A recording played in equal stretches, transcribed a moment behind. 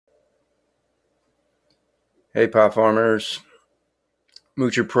Hey pot farmers,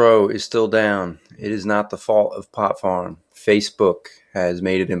 Moocher Pro is still down. It is not the fault of Pot Farm. Facebook has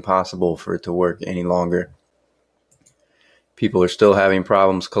made it impossible for it to work any longer. People are still having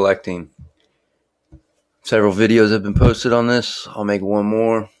problems collecting. Several videos have been posted on this. I'll make one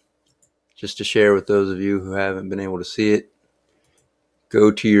more just to share with those of you who haven't been able to see it.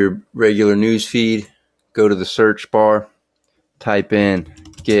 Go to your regular news feed, go to the search bar, type in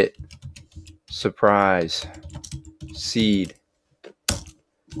get surprise seed.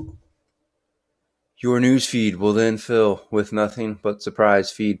 Your newsfeed will then fill with nothing but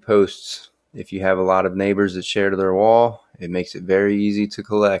surprise feed posts. If you have a lot of neighbors that share to their wall, it makes it very easy to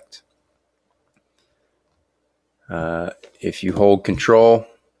collect. If you hold control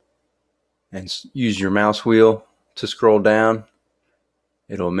and use your mouse wheel to scroll down,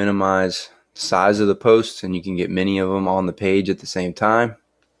 it'll minimize the size of the posts and you can get many of them on the page at the same time.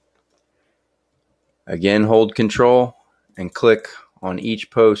 Again, hold control and click on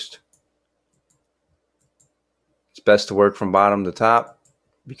each post. It's best to work from bottom to top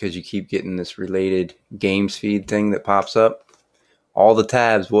because you keep getting this related games feed thing that pops up. All the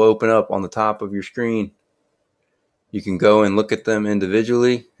tabs will open up on the top of your screen. You can go and look at them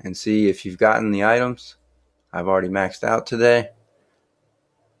individually and see if you've gotten the items. I've already maxed out today.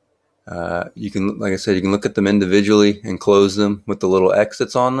 You can, like I said, you can look at them individually and close them with the little X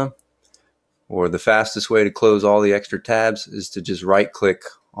that's on them. Or the fastest way to close all the extra tabs is to just right click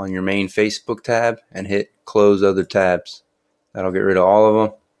on your main Facebook tab and hit close other tabs. That'll get rid of all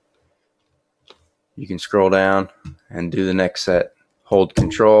of them. You can scroll down and do the next set. Hold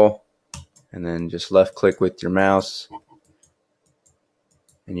control and then just left click with your mouse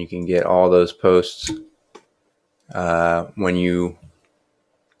and you can get all those posts. When you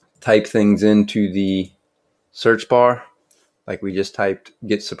type things into the search bar, like we just typed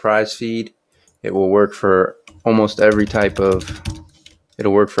get surprise feed, it will work for almost every type of,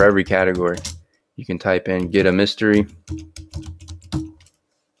 it'll work for every category. You can type in get a mystery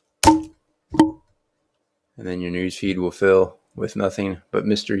and then your news feed will fill with nothing but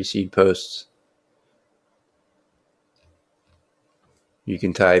mystery seed posts. You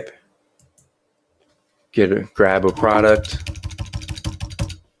can type grab a product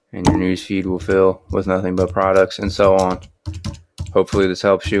and your news feed will fill with nothing but products, and so on. Hopefully this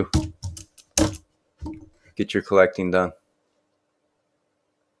helps you get your collecting done.